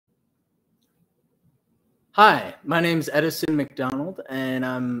Hi, my name's Edison McDonald, and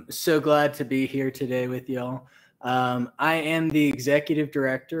I'm so glad to be here today with y'all. I am the executive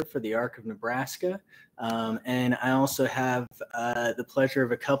director for the ARC of Nebraska, and I also have the pleasure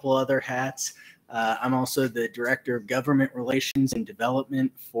of a couple other hats. I'm also the director of government relations and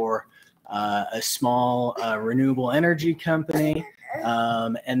development for a small renewable energy company,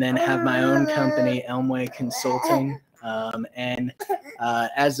 and then have my own company, Elmway Consulting.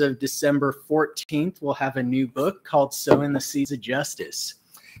 As of December 14th, we'll have a new book called Sowing the Seeds of Justice.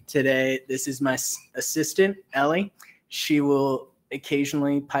 Today, this is my assistant, Ellie. She will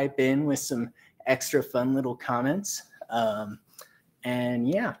occasionally pipe in with some extra fun little comments. And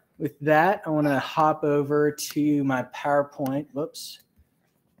yeah, with that, I want to hop over to my PowerPoint. Whoops.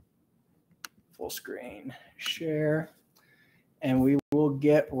 Full screen share. And we will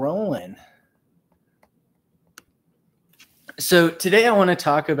get rolling. So today I want to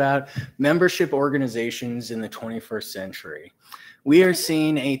talk about membership organizations in the 21st century. We are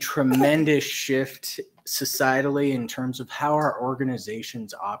seeing a tremendous shift societally in terms of how our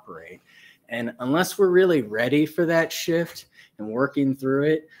organizations operate. And unless we're really ready for that shift and working through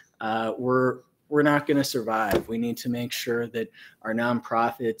it, we're not going to survive. We need to make sure that our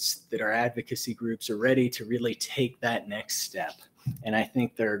nonprofits, that our advocacy groups are ready to really take that next step. And I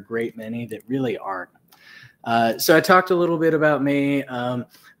think there are a great many that really aren't. So I talked a little bit about me.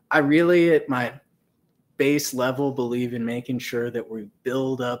 I really, at my base level, believe in making sure that we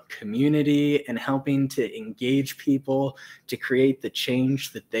build up community and helping to engage people to create the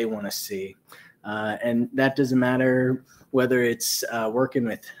change that they want to see. And that doesn't matter whether it's working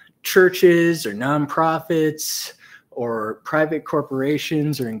with churches or nonprofits or private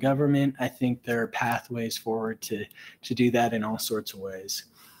corporations or in government. I think there are pathways forward to do that in all sorts of ways.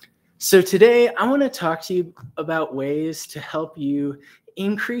 So today I want to talk to you about ways to help you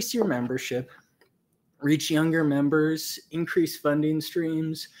increase your membership, reach younger members, increase funding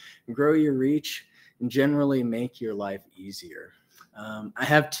streams, grow your reach, and generally make your life easier. I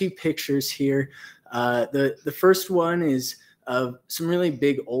have two pictures here. The first one is of some really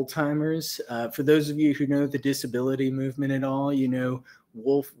big old timers. For those of you who know the disability movement at all, you know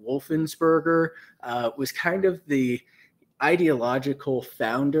Wolf Wolfensberger was kind of the ideological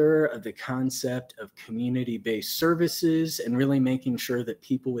founder of the concept of community-based services and really making sure that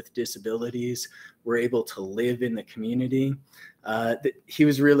people with disabilities were able to live in the community. He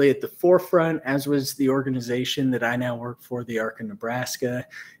was really at the forefront, as was the organization that I now work for, the ARC of Nebraska,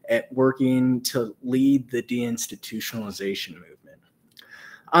 at working to lead the deinstitutionalization movement.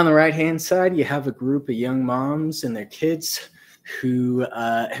 On the right-hand side, you have a group of young moms and their kids who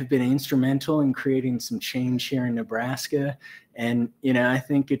have been instrumental in creating some change here in Nebraska. And, you know, I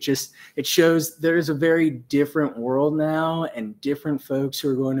think it shows there's a very different world now and different folks who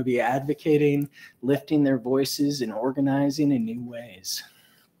are going to be advocating, lifting their voices and organizing in new ways.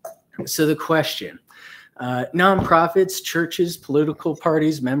 So the question, nonprofits, churches, political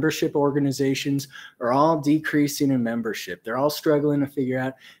parties, membership organizations are all decreasing in membership. They're all struggling to figure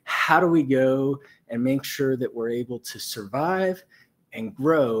out how do we go and make sure that we're able to survive and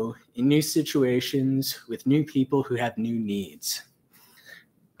grow in new situations with new people who have new needs.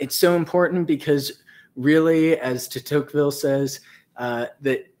 It's so important because really, as de Tocqueville says,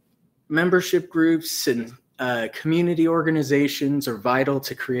 that membership groups and community organizations are vital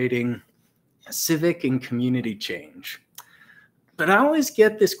to creating civic and community change. But I always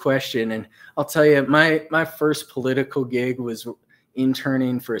get this question, and I'll tell you, my first political gig was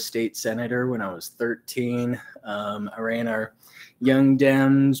interning for a state senator when I was 13. I ran our Young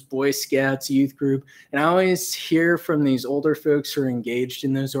Dems, Boy Scouts youth group, and I always hear from these older folks who are engaged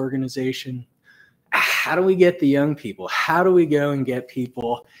in those organizations, how do we get the young people? How do we go and get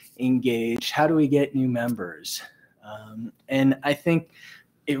people engaged? How do we get new members? And I think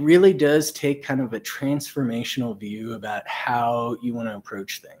it really does take kind of a transformational view about how you want to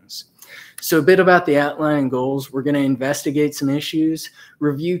approach things. So a bit about the outline and goals. We're going to investigate some issues,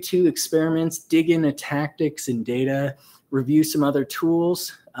 review 2 experiments, dig into tactics and data, review some other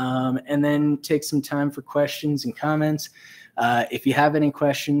tools, and then take some time for questions and comments. If you have any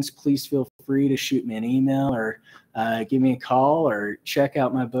questions, please feel free to shoot me an email or give me a call or check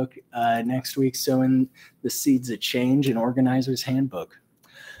out my book next week, Sowing the Seeds of Change, an Organizer's Handbook.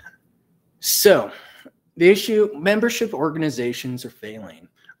 So the issue, membership organizations are failing.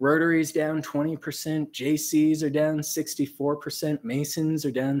 Rotary's down 20%, JCs are down 64%, Masons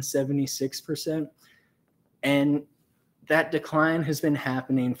are down 76%. And that decline has been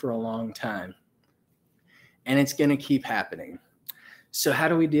happening for a long time. And it's going to keep happening. So how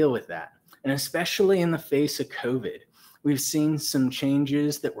do we deal with that? And especially in the face of COVID, We've seen some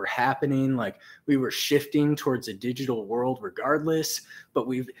changes that were happening, like we were shifting towards a digital world regardless, but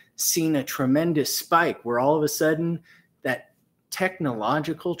we've seen a tremendous spike where all of a sudden that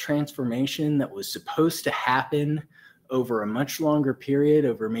technological transformation that was supposed to happen over a much longer period,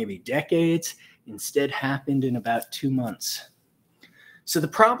 over maybe decades, instead happened in about 2 months. So the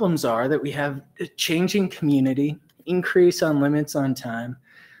problems are that we have a changing community, increase on limits on time,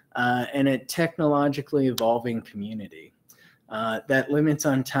 and a technologically evolving community. That limits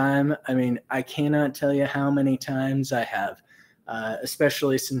on time, I mean, I cannot tell you how many times I have,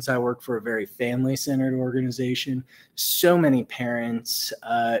 especially since I work for a very family-centered organization, so many parents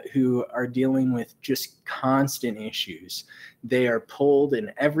who are dealing with just constant issues. They are pulled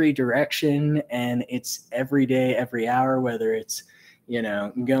in every direction, and it's every day, every hour, whether it's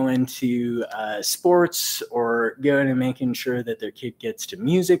going to sports or going and making sure that their kid gets to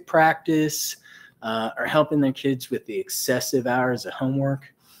music practice, or helping their kids with the excessive hours of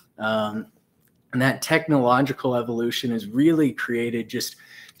homework. And that technological evolution has really created just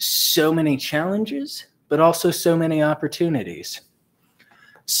so many challenges, but also so many opportunities.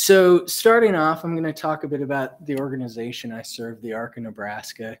 So starting off, I'm going to talk a bit about the organization I serve, the ARC of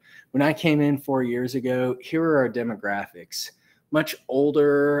Nebraska. When I came in 4 years ago, here are our demographics. Much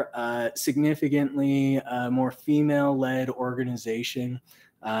older, significantly more female-led organization.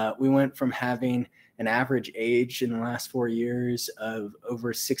 We went from having an average age in the last 4 years of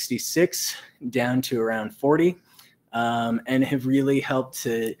over 66 down to around 40, and have really helped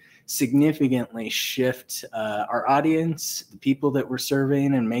to significantly shift our audience, the people that we're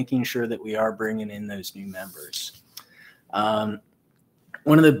serving, and making sure that we are bringing in those new members. One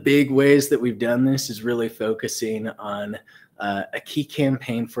of the big ways that we've done this is really focusing on a key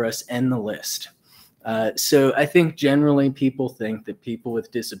campaign for us, End the List. So I think generally people think that people with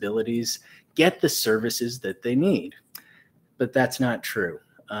disabilities get the services that they need, but that's not true.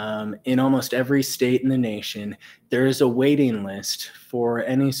 In almost every state in the nation, there is a waiting list for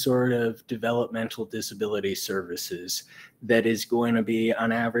any sort of developmental disability services that is going to be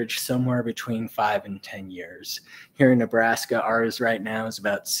on average somewhere between 5 and 10 years. Here in Nebraska, ours right now is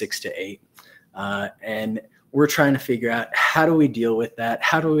about 6 to 8. And we're trying to figure out, how do we deal with that?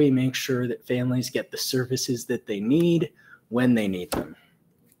 How do we make sure that families get the services that they need when they need them?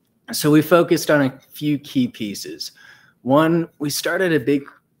 So we focused on a few key pieces. One, we started a big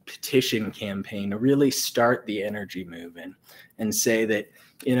petition campaign to really start the energy movement and say that,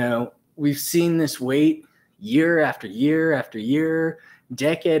 we've seen this wait year after year after year,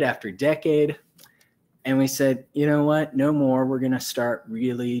 decade after decade. And we said, you know what, no more. We're going to start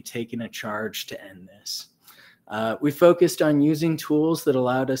really taking a charge to end this. We focused on using tools that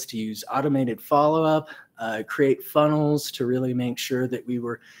allowed us to use automated follow-up, create funnels to really make sure that we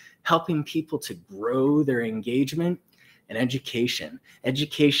were helping people to grow their engagement, and education.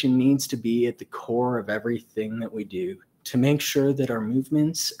 Education needs to be at the core of everything that we do to make sure that our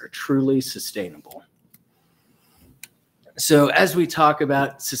movements are truly sustainable. So as we talk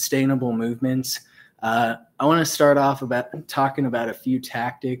about sustainable movements, I want to start off talking about a few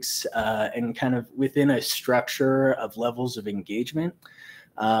tactics and kind of within a structure of levels of engagement.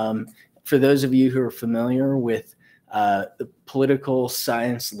 For those of you who are familiar with the political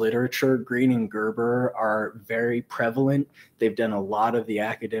science literature, Green and Gerber are very prevalent. They've done a lot of the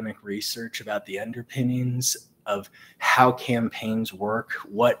academic research about the underpinnings of how campaigns work,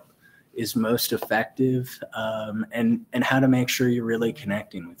 what is most effective, and how to make sure you're really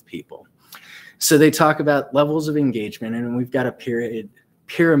connecting with people. So they talk about levels of engagement, and we've got a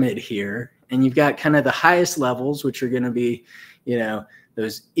pyramid here, and you've got kind of the highest levels, which are going to be,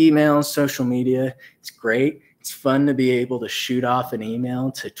 those emails, social media. It's great. It's fun to be able to shoot off an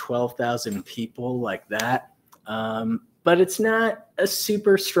email to 12,000 people like that, but it's not a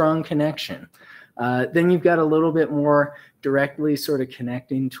super strong connection. Then you've got a little bit more directly sort of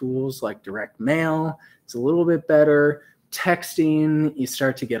connecting tools like direct mail. It's a little bit better. Texting, you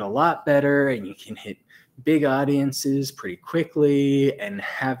start to get a lot better, and you can hit big audiences pretty quickly and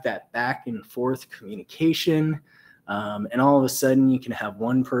have that back and forth communication. And all of a sudden you can have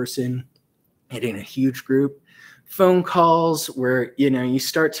one person hitting a huge group. Phone calls, where you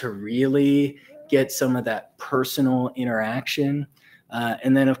start to really get some of that personal interaction.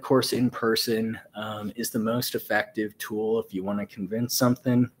 And then, of course, in person is the most effective tool if you want to convince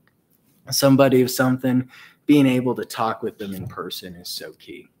somebody of something. Being able to talk with them in person is so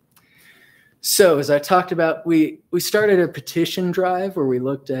key. So as I talked about, we started a petition drive where we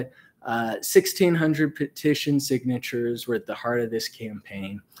looked at 1,600 petition signatures were at the heart of this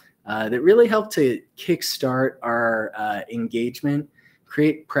campaign. That really helped to kickstart our engagement,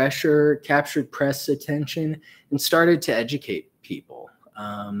 create pressure, captured press attention, and started to educate people.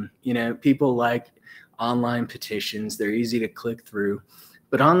 You know, people like online petitions. They're easy to click through,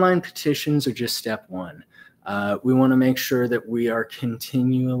 but online petitions are just step one. We want to make sure that we are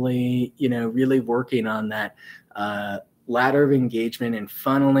continually, you know, really working on that ladder of engagement and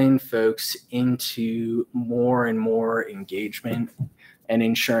funneling folks into more and more engagement and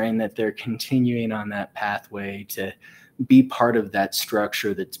ensuring that they're continuing on that pathway to be part of that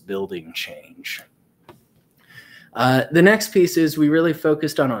structure that's building change. The next piece is we really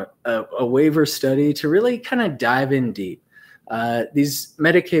focused on a waiver study to really kind of dive in deep. These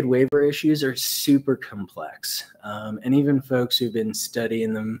Medicaid waiver issues are super complex, and even folks who've been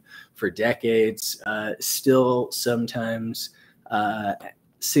studying them for decades still sometimes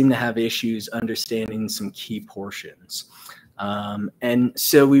seem to have issues understanding some key portions. And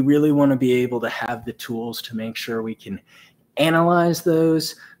so we really want to be able to have the tools to make sure we can analyze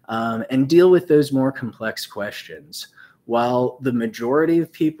those and deal with those more complex questions. While the majority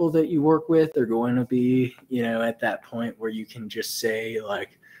of people that you work with are going to be, you know, at that point where you can just say,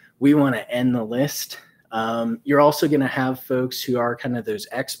 like, we want to end the list, you're also going to have folks who are kind of those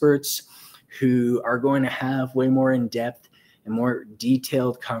experts who are going to have way more in-depth and more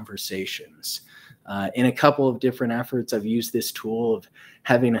detailed conversations. In a couple of different efforts, I've used this tool of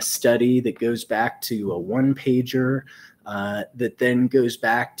having a study that goes back to a one-pager that then goes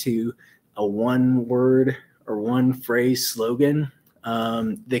back to a one-word or one phrase slogan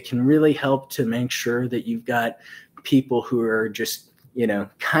that can really help to make sure that you've got people who are just, you know,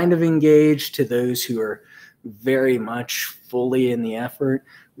 kind of engaged to those who are very much fully in the effort,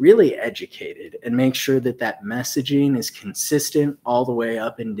 really educated, and make sure that that messaging is consistent all the way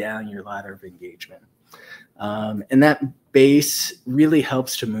up and down your ladder of engagement. And that base really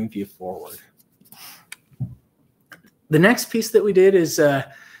helps to move you forward. The next piece that we did is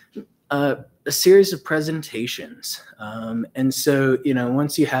a series of presentations. And so, you know,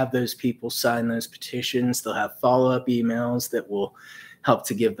 once you have those people sign those petitions, they'll have follow-up emails that will help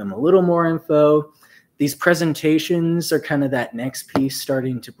to give them a little more info. These presentations are kind of that next piece,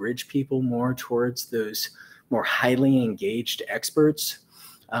 starting to bridge people more towards those more highly engaged experts.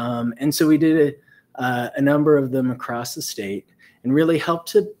 And so we did a number of them across the state and really helped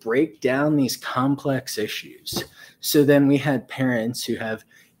to break down these complex issues. So then we had parents who have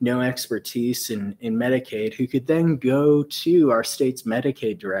no expertise in Medicaid who could then go to our state's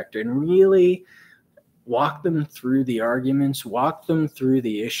Medicaid director and really walk them through the arguments, walk them through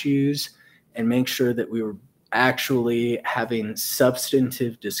the issues, and make sure that we were actually having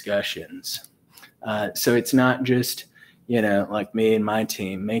substantive discussions. So it's not just, you know, like me and my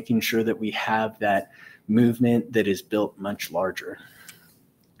team, making sure that we have that movement that is built much larger.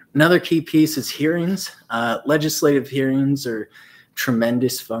 Another key piece is hearings. Legislative hearings are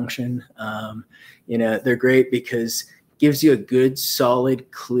tremendous function. You know, they're great because it gives you a good, solid,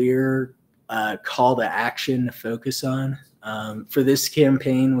 clear call to action to focus on. For this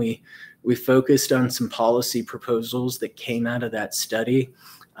campaign, we focused on some policy proposals that came out of that study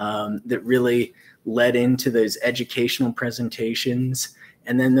that really led into those educational presentations.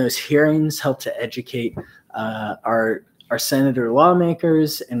 And then those hearings helped to educate our senator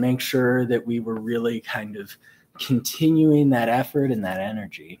lawmakers and make sure that we were really kind of continuing that effort and that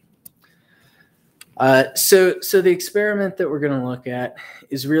energy. So the experiment that we're going to look at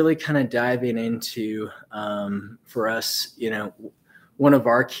is really kind of diving into, for us, you know, one of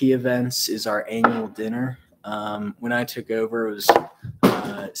our key events is our annual dinner. When I took over, it was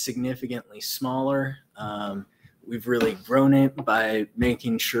significantly smaller. We've really grown it by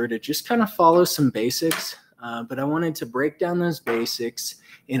making sure to just kind of follow some basics. But I wanted to break down those basics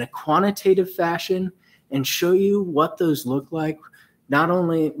in a quantitative fashion and show you what those look like, not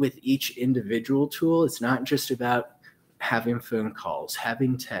only with each individual tool. It's not just about having phone calls,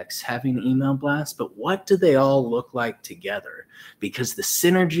 having texts, having email blasts, but what do they all look like together? Because the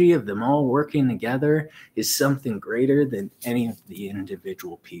synergy of them all working together is something greater than any of the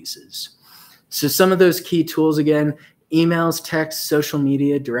individual pieces. So some of those key tools, again, emails, texts, social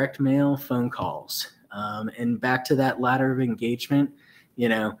media, direct mail, phone calls. And back to that ladder of engagement, you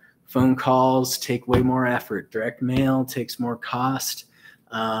know, phone calls take way more effort. Direct mail takes more cost.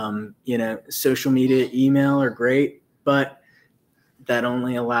 You know, social media, email are great, but that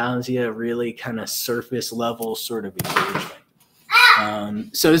only allows you a really kind of surface level sort of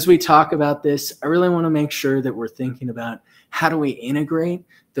engagement. So as we talk about this, I really want to make sure that we're thinking about how do we integrate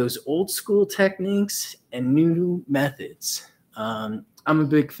those old school techniques and new methods. I'm a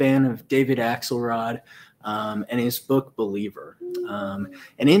big fan of David Axelrod, and his book Believer.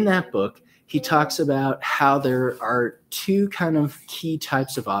 And in that book, he talks about how there are two kind of key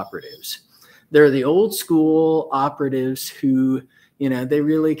types of operatives. There are the old school operatives who, they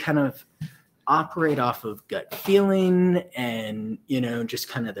really kind of operate off of gut feeling and, just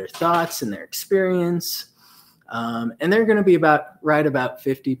kind of their thoughts and their experience. And they're going to be right about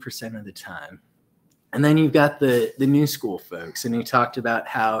 50% of the time. And then you've got the new school folks. And he talked about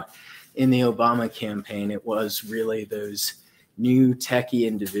how in the Obama campaign, it was really those new techie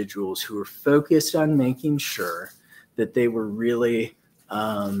individuals who were focused on making sure that they were really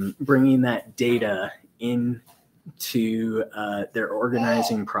bringing that data into their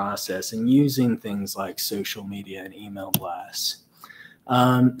organizing process and using things like social media and email blasts.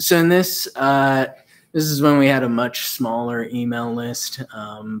 So in this is when we had a much smaller email list,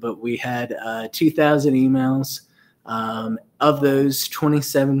 but we had 2,000 emails. Of those,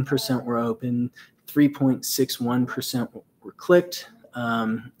 27% were open, 3.61% were clicked.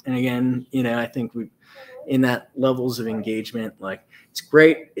 And again, I think in that levels of engagement, like it's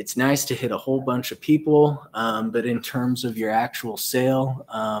great. It's nice to hit a whole bunch of people. But in terms of your actual sale,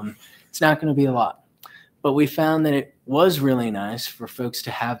 it's not going to be a lot. But we found that it was really nice for folks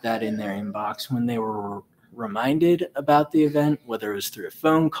to have that in their inbox when they were reminded about the event, whether it was through a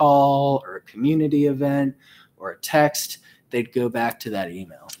phone call or a community event or a text, they'd go back to that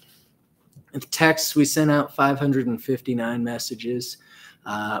email. With texts, we sent out 559 messages.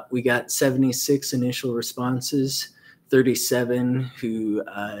 We got 76 initial responses, 37 who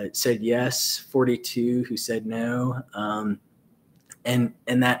said yes, 42 who said no. And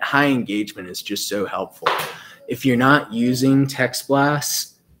that high engagement is just so helpful. If you're not using text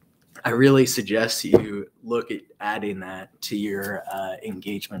blasts, I really suggest you look at adding that to your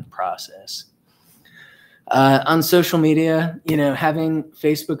engagement process. On social media, having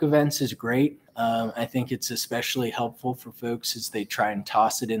Facebook events is great. I think it's especially helpful for folks as they try and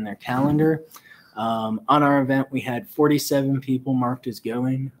toss it in their calendar. On our event, we had 47 people marked as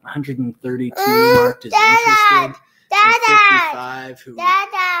going, 132 marked as interested, and 55 who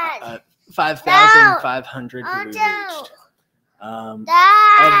 5,500 who we reached. Of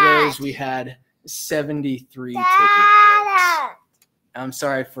those, we had 73 ticket clicks. I'm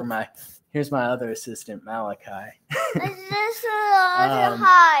sorry for here's my other assistant, Malachi.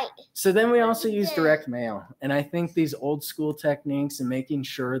 So then we also use direct mail. And I think these old school techniques and making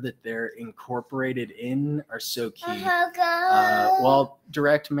sure that they're incorporated in are so key. While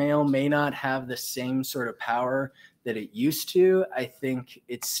direct mail may not have the same sort of power that it used to, I think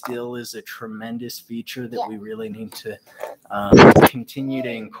it still is a tremendous feature that we really need to continue to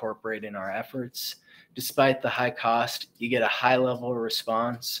incorporate in our efforts. Despite the high cost, you get a high level of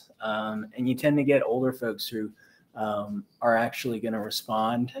response, and you tend to get older folks who are actually going to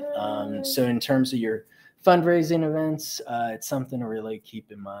respond. So in terms of your fundraising events, it's something to really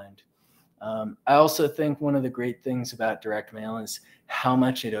keep in mind. I also think one of the great things about direct mail is how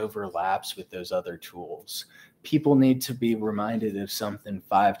much it overlaps with those other tools. People need to be reminded of something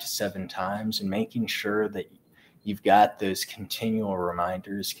 5 to 7 times, and making sure that you've got those continual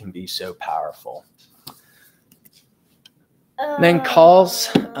reminders can be so powerful. Then calls,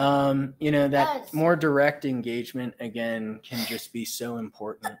 that more direct engagement, again, can just be so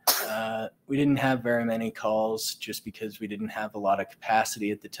important. We didn't have very many calls just because we didn't have a lot of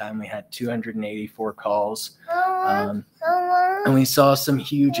capacity at the time. We had 284 calls, and we saw some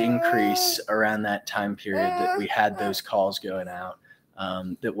huge increase around that time period that we had those calls going out.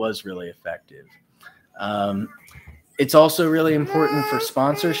 That was really effective. It's also really important for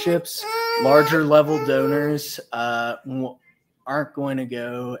sponsorships. Larger level donors aren't going to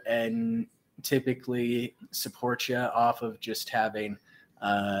go and typically support you off of just having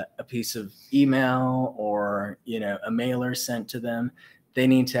a piece of email or a mailer sent to them. They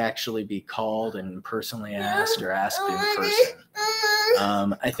need to actually be called and personally asked or asked in person.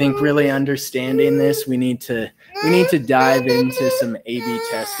 I think really understanding this, we need to dive into some A/B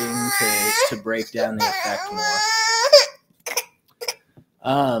testing to break down the effect more.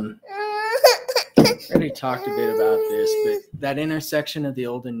 I already talked a bit about this, but that intersection of the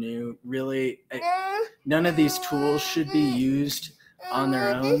old and new, really, none of these tools should be used on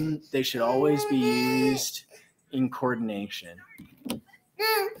their own. They should always be used in coordination.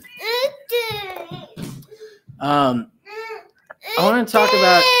 I want to talk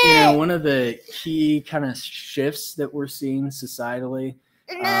about, one of the key kind of shifts that we're seeing societally.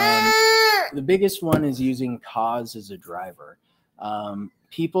 The biggest one is using cause as a driver.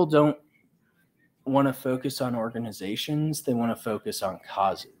 People don't want to focus on organizations. They want to focus on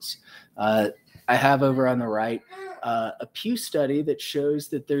causes. I have over on the right a Pew study that shows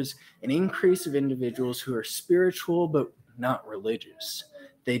that there's an increase of individuals who are spiritual but not religious.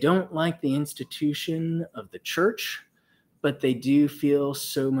 They don't like the institution of the church, but they do feel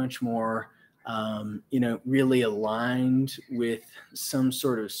so much more, really aligned with some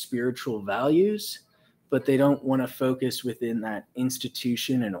sort of spiritual values, but they don't want to focus within that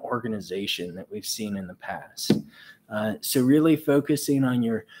institution and organization that we've seen in the past. So really focusing on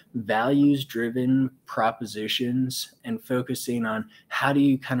your values-driven propositions and focusing on how do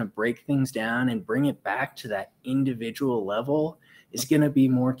you kind of break things down and bring it back to that individual level is going to be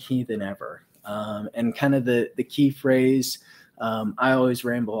more key than ever. And kind of the key phrase I always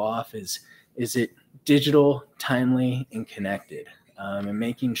ramble off is it digital, timely, and connected? And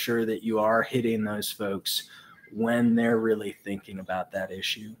making sure that you are hitting those folks when they're really thinking about that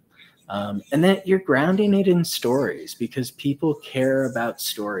issue. And that you're grounding it in stories, because people care about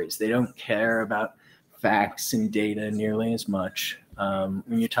stories. They don't care about facts and data nearly as much. When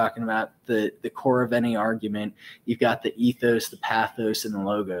you're talking about the core of any argument, you've got the ethos, the pathos, and the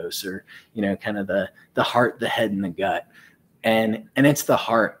logos, or, kind of the heart, the head, and the gut. And it's the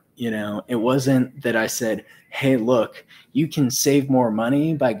heart. It wasn't that I said, hey, look, you can save more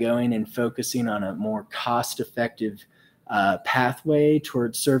money by going and focusing on a more cost-effective pathway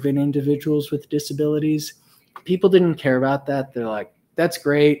towards serving individuals with disabilities. People didn't care about that. They're like, that's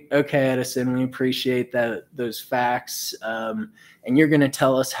great. Okay, Edison, we appreciate those facts. And you're going to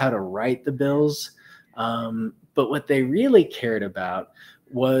tell us how to write the bills. But what they really cared about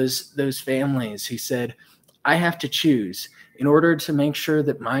was those families who said, I have to choose. In order to make sure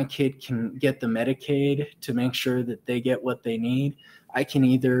that my kid can get the Medicaid, to make sure that they get what they need, I can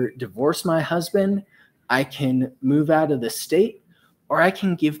either divorce my husband, I can move out of the state, or I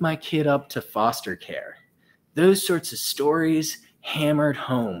can give my kid up to foster care. Those sorts of stories hammered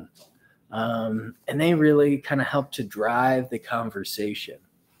home. And they really kind of helped to drive the conversation.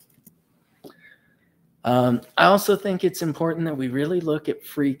 I also think it's important that we really look at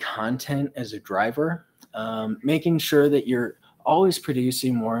free content as a driver. Making sure that you're always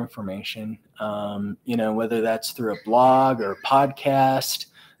producing more information, whether that's through a blog or a podcast.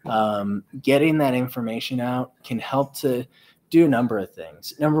 Getting that information out can help to do a number of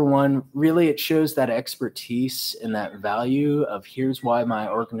things. Number one, really it shows that expertise and that value of here's why my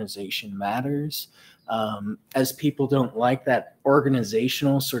organization matters. As people don't like that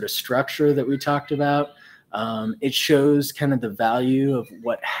organizational sort of structure that we talked about, it shows kind of the value of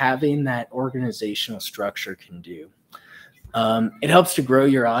what having that organizational structure can do. It helps to grow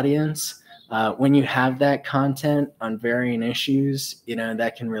your audience. When you have that content on varying issues,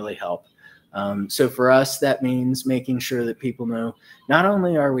 that can really help. So for us, that means making sure that people know not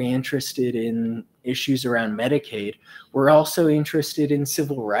only are we interested in issues around Medicaid, we're also interested in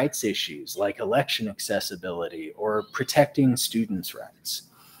civil rights issues like election accessibility or protecting students' rights.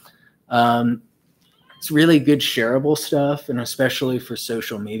 It's really good shareable stuff, and especially for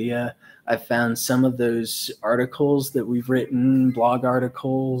social media. I've found some of those articles that we've written, blog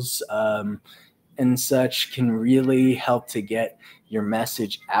articles and such, can really help to get your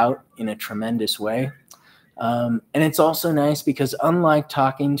message out in a tremendous way. And it's also nice because unlike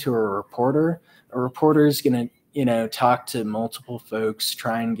talking to a reporter is going to, talk to multiple folks,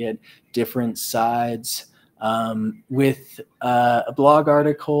 try and get different sides. With a blog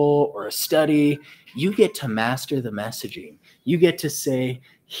article or a study, you get to master the messaging. You get to say,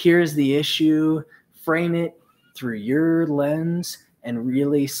 here's the issue, frame it through your lens, and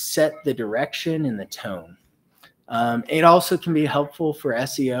really set the direction and the tone. It also can be helpful for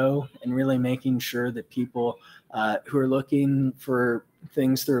SEO and really making sure that people who are looking for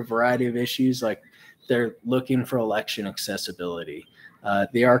things through a variety of issues, like they're looking for election accessibility.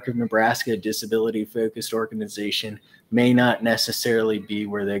 The ARC of Nebraska disability-focused organization may not necessarily be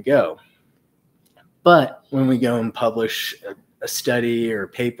where they go. But when we go and publish a study or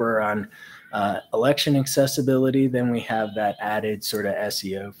paper on election accessibility, then we have that added sort of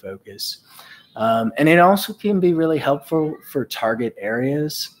SEO focus. And it also can be really helpful for target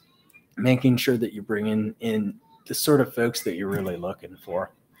areas, making sure that you're bringing in the sort of folks that you're really looking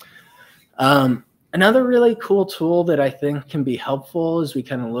for. Another really cool tool that I think can be helpful as we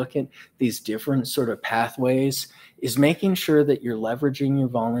kind of look at these different sort of pathways is making sure that you're leveraging your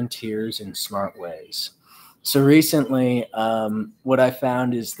volunteers in smart ways. So recently, what I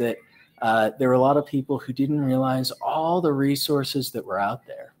found is that there were a lot of people who didn't realize all the resources that were out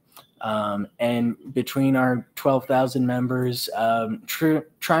there. And between our 12,000 members,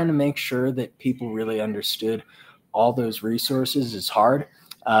 trying to make sure that people really understood all those resources is hard.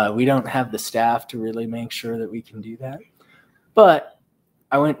 We don't have the staff to really make sure that we can do that. But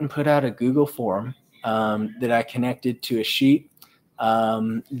I went and put out a Google form that I connected to a sheet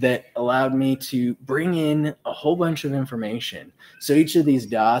that allowed me to bring in a whole bunch of information. So each of these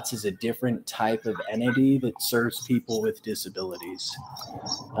dots is a different type of entity that serves people with disabilities.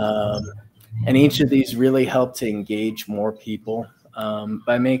 And each of these really helped to engage more people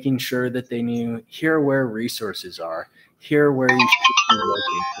by making sure that they knew here where resources are, here where you should be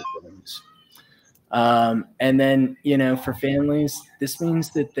looking for things. And then, you know, for families, this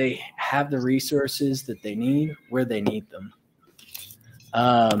means that they have the resources that they need where they need them.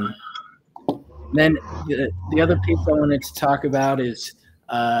 Then the other piece I wanted to talk about is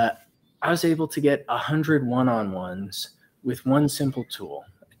I was able to get 100 one-on-ones with one simple tool,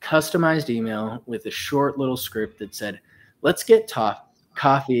 a customized email with a short little script that said, let's get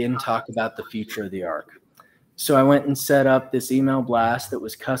coffee and talk about the future of the ARC. So I went and set up this email blast that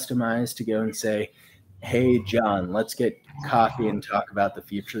was customized to go and say, hey, John, let's get coffee and talk about the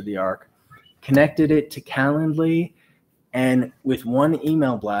future of the ARC. Connected it to Calendly, and with one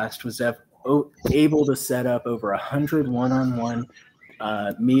email blast was able to set up over 100 one-on-one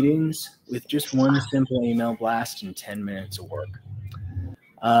meetings with just one simple email blast in 10 minutes of work.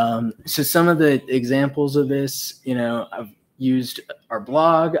 So some of the examples of this, you know, I've used our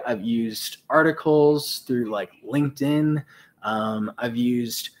blog, I've used articles through like LinkedIn, I've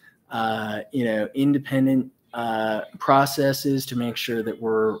used, you know, independent processes to make sure that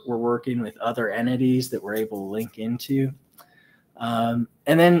we're working with other entities that we're able to link into. And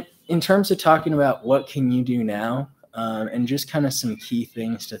then in terms of talking about what can you do now, and just kind of some key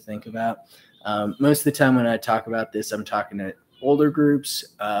things to think about. Most of the time when I talk about this, I'm talking to older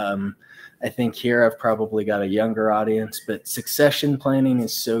groups. I think here I've probably got a younger audience, but succession planning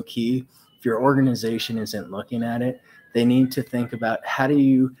is so key. If your organization isn't looking at it, they need to think about how do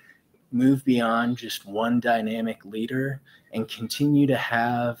you move beyond just one dynamic leader and continue to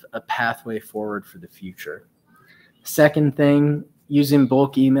have a pathway forward for the future. Second thing, using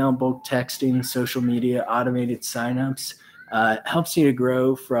bulk email, bulk texting, social media, automated signups helps you to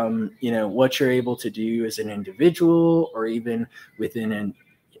grow from, you know, what you're able to do as an individual or even within an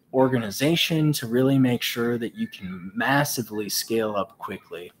organization to really make sure that you can massively scale up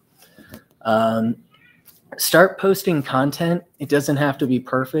quickly. Start posting content. It doesn't have to be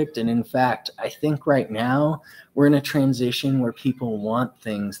perfect. And in fact, I think right now we're in a transition where people want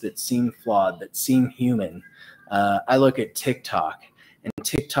things that seem flawed, that seem human. I look at TikTok, and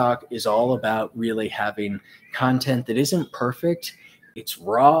TikTok is all about really having content that isn't perfect. It's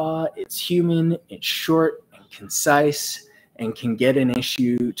raw, it's human, it's short and concise, and can get an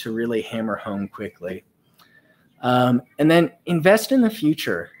issue to really hammer home quickly. And then invest in the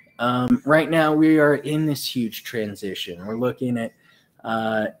future. Right now, we are in this huge transition. We're looking at,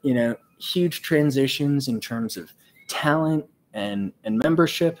 you know, huge transitions in terms of talent and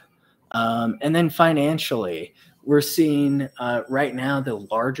membership. And then financially, we're seeing right now the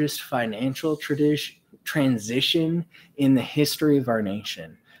largest financial transition in the history of our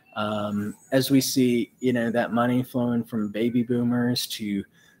nation. As we see, you know, that money flowing from baby boomers to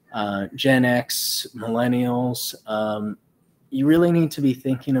Gen X, millennials, you really need to be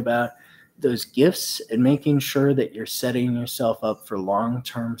thinking about those gifts and making sure that you're setting yourself up for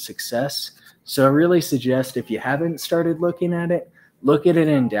long-term success. So I really suggest, if you haven't started looking at it, look at an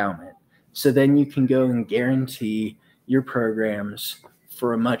endowment. So then you can go and guarantee your programs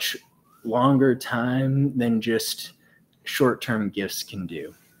for a much longer time than just short-term gifts can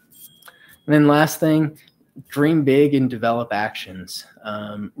do. And then last thing, dream big and develop actions.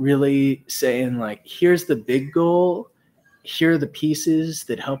 Really saying like, here's the big goal, here are the pieces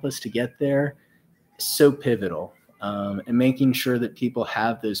that help us to get there. So pivotal. And making sure that people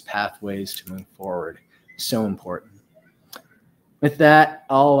have those pathways to move forward. So important. With that,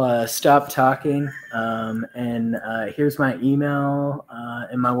 I'll stop talking. And here's my email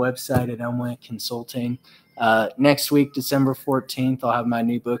and my website at Elmwick Consulting. Next week, December 14th, I'll have my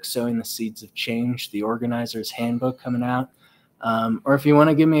new book, Sowing the Seeds of Change, the Organizer's Handbook, coming out. Or if you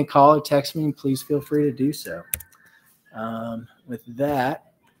want to give me a call or text me, please feel free to do so. With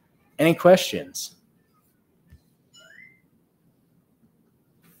that, any questions?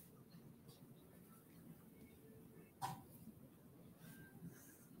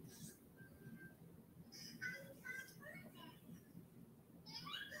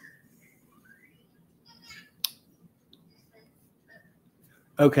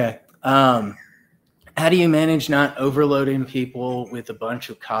 Okay. How do you manage not overloading people with a bunch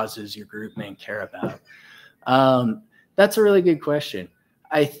of causes your group may care about? That's a really good question.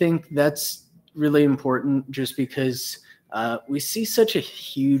 I think that's really important just because we see such a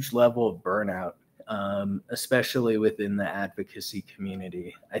huge level of burnout, especially within the advocacy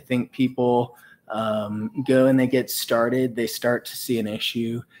community. I think people go and they get started. They start to see an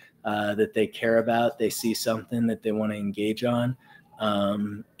issue that they care about. They see something that they want to engage on.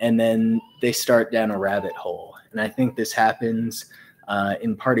 And then they start down a rabbit hole. And I think this happens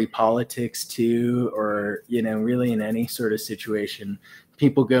in party politics too, or, really in any sort of situation.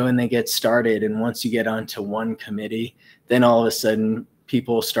 People go and they get started. And once you get onto one committee, then all of a sudden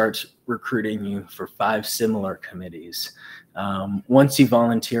people start recruiting you for 5 similar committees. Once you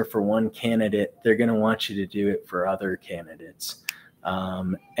volunteer for one candidate, they're going to want you to do it for other candidates.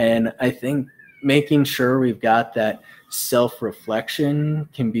 And I think making sure we've got that self-reflection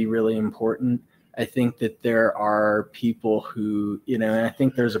can be really important. I think that there are people who, and I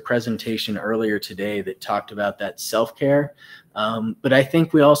think there's a presentation earlier today that talked about that self-care. But I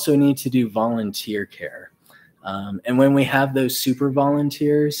think we also need to do volunteer care. And when we have those super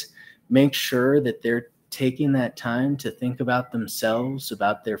volunteers, make sure that they're taking that time to think about themselves,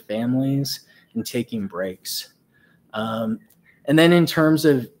 about their families, and taking breaks. And then in terms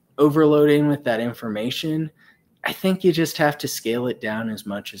of overloading with that information, I think you just have to scale it down as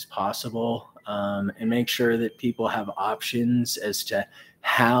much as possible, and make sure that people have options as to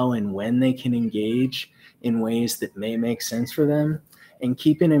how and when they can engage in ways that may make sense for them. And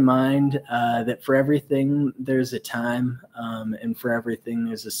keeping in mind that for everything, there's a time, and for everything,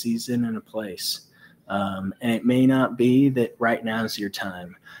 there's a season and a place. And it may not be that right now is your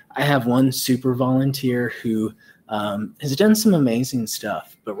time. I have one super volunteer who has done some amazing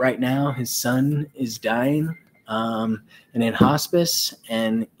stuff, but right now his son is dying and in hospice,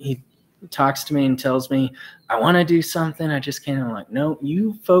 and he talks to me and tells me, I want to do something, I just can't. I'm like, no,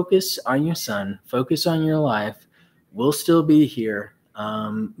 you focus on your son, focus on your life. We'll still be here,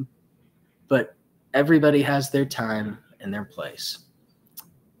 but everybody has their time and their place.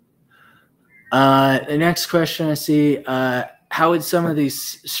 The next question I see, how would some of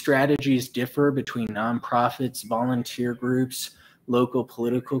these strategies differ between nonprofits, volunteer groups, local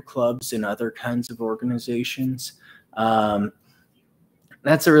political clubs, and other kinds of organizations?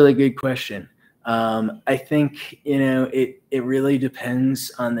 That's a really good question. I think, it really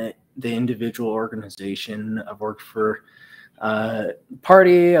depends on the individual organization. I've worked for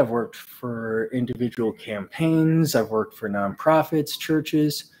party, I've worked for individual campaigns, I've worked for nonprofits,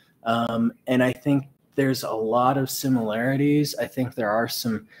 churches, and I think there's a lot of similarities. I think there are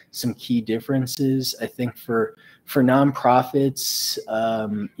some key differences. I think for nonprofits,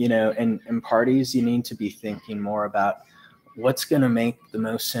 and parties, you need to be thinking more about what's going to make the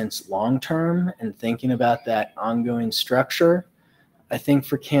most sense long term and thinking about that ongoing structure. I think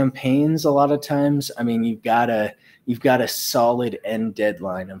for campaigns, a lot of times, you've got a solid end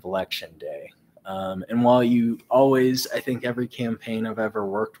deadline of election day. And while I think every campaign I've ever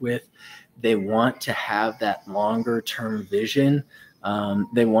worked with, they want to have that longer term vision.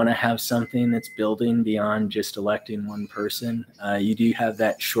 They want to have something that's building beyond just electing one person. You do have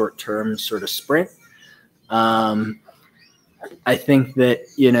that short term sort of sprint. I think that,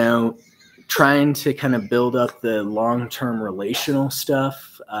 trying to kind of build up the long-term relational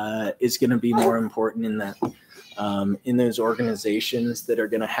stuff is going to be more important in that, in those organizations that are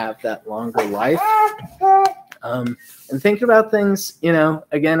going to have that longer life. And thinking about things,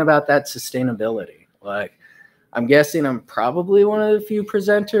 again, about that sustainability. Like, I'm guessing I'm probably one of the few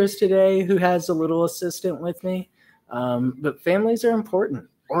presenters today who has a little assistant with me. But families are important.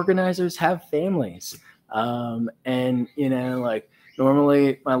 Organizers have families. And,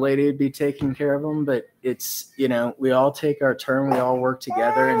 normally my lady would be taking care of them, but it's, we all take our turn, we all work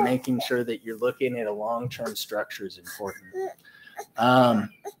together, and making sure that you're looking at a long-term structure is important.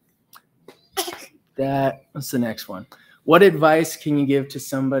 What's the next one? What advice can you give to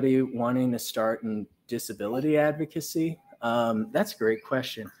somebody wanting to start in disability advocacy? That's a great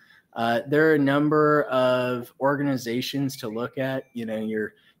question. There are a number of organizations to look at.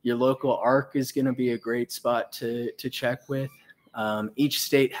 Your local ARC is going to be a great spot to check with. Each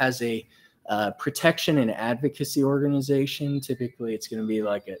state has a protection and advocacy organization. Typically, it's going to be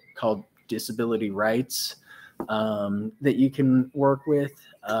called Disability Rights that you can work with.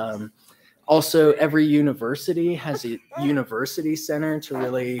 Also, every university has a university center to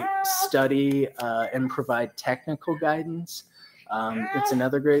really study and provide technical guidance. It's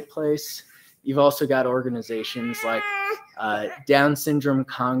another great place. You've also got organizations like Down Syndrome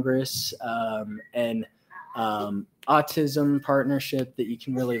Congress and Autism Partnership that you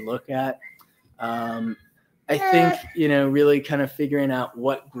can really look at. I think, really kind of figuring out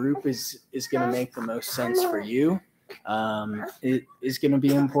what group is going to make the most sense for you is going to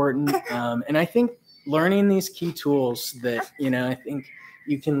be important. And I think learning these key tools that, I think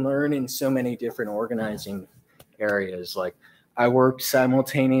you can learn in so many different organizing areas. Like, I worked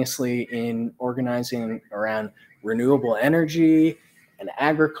simultaneously in organizing around renewable energy and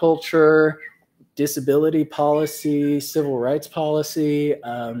agriculture, disability policy, civil rights policy.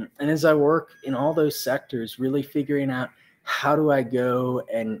 And as I work in all those sectors, really figuring out how do I go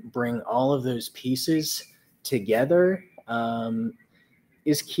and bring all of those pieces together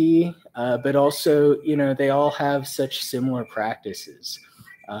is key. But also, they all have such similar practices.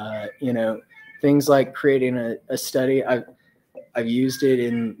 Things like creating a study. I've used it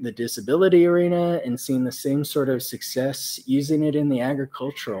in the disability arena and seen the same sort of success using it in the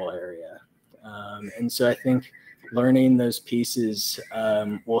agricultural area. And so I think learning those pieces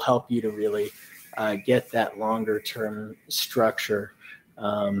will help you to really get that longer term structure.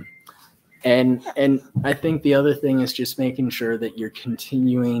 And I think the other thing is just making sure that you're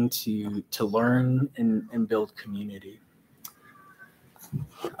continuing to learn and build community.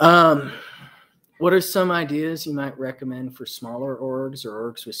 What are some ideas you might recommend for smaller orgs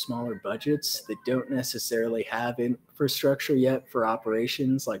or orgs with smaller budgets that don't necessarily have infrastructure yet for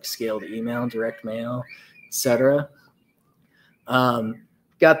operations like scaled email, direct mail, etc.?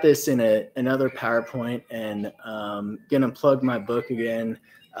 Got this in another PowerPoint, and gonna plug my book again.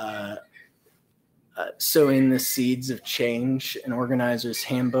 Sowing the Seeds of Change, an organizer's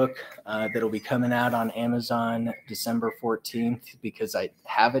handbook that'll be coming out on Amazon December 14th, because I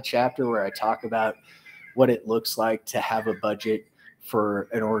have a chapter where I talk about what it looks like to have a budget for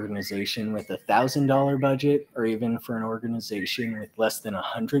an organization with $1,000 budget, or even for an organization with less than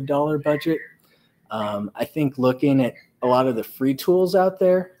 $100 budget. I think looking at a lot of the free tools out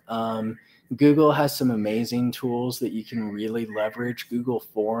there, Google has some amazing tools that you can really leverage. Google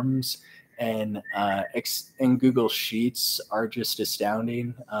Forms and Google Sheets are just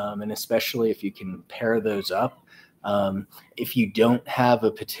astounding, and especially if you can pair those up. If you don't have a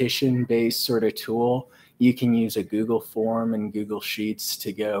petition-based sort of tool, you can use a Google Form and Google Sheets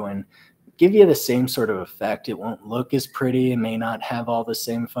to go and give you the same sort of effect. It won't look as pretty and may not have all the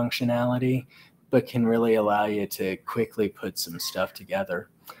same functionality, but can really allow you to quickly put some stuff together.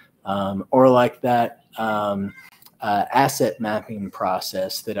 Or like that asset mapping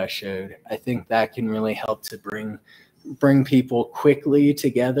process that I showed. I think that can really help to bring people quickly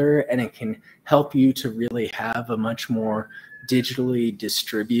together, and it can help you to really have a much more digitally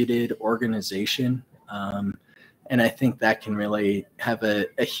distributed organization. And I think that can really have a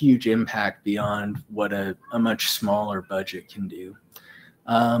huge impact beyond what a much smaller budget can do.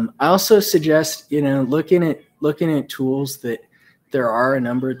 I also suggest, looking at tools that there are a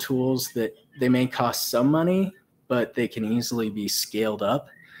number of tools that they may cost some money, but they can easily be scaled up.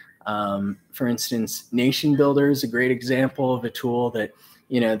 For instance, Nation Builder is a great example of a tool that,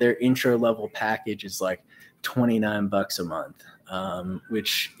 their intro level package is like $29 a month,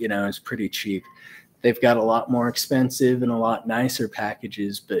 which, is pretty cheap. They've got a lot more expensive and a lot nicer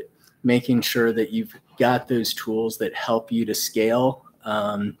packages, but making sure that you've got those tools that help you to scale,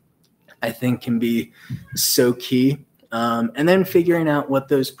 I think can be so key. And then figuring out what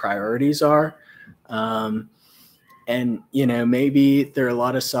those priorities are. And, maybe there are a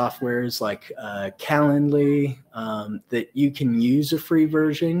lot of softwares like Calendly that you can use a free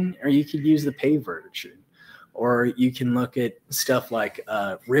version, or you could use the paid version. Or you can look at stuff like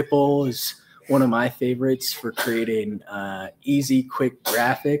Ripple is one of my favorites for creating easy, quick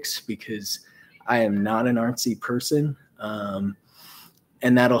graphics, because I am not an artsy person.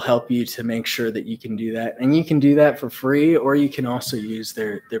 And that'll help you to make sure that you can do that. And you can do that for free, or you can also use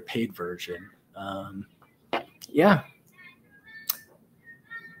their paid version. Yeah.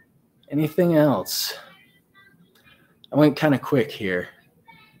 Anything else? I went kind of quick here.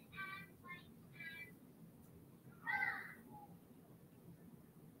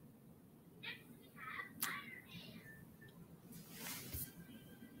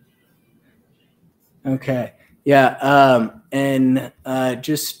 Okay. Yeah. And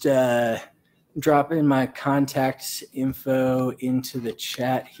just drop in my contact info into the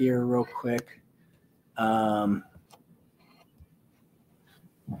chat here real quick.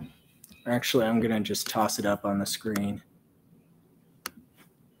 Actually, I'm going to just toss it up on the screen.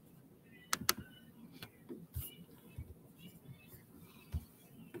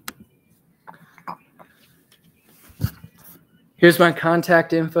 Here's my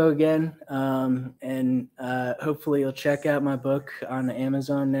contact info again. And hopefully you'll check out my book on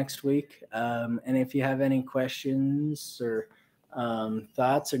Amazon next week. And if you have any questions or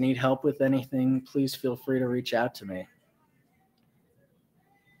thoughts or need help with anything, please feel free to reach out to me.